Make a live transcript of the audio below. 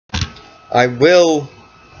I will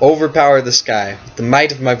overpower this guy with the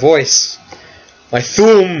might of my voice. My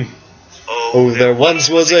Thum! Oh, there once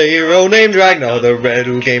was a hero named Ragnar the Red,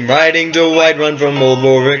 who came riding to Whiterun from old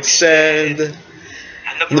Warwick's Sand. And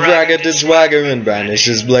the braggart did swagger and brandish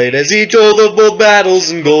his blade as he told of both battles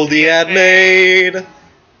and gold he had made.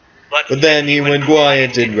 But then he went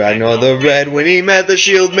quiet, did Ragnar the Red, when he met the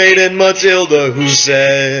shield maiden Matilda, who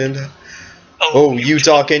said, "Oh, you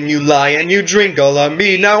talk and you lie and you drink all our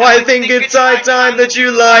mead. Now I think it's high time that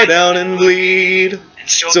you lie down and bleed."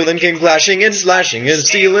 So then came clashing and slashing and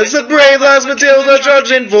steel as the brave lass Matilda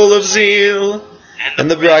charged in full of zeal. And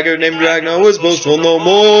the braggart named Ragnar was boastful no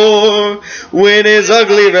more when his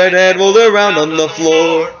ugly red head rolled around on the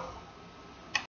floor.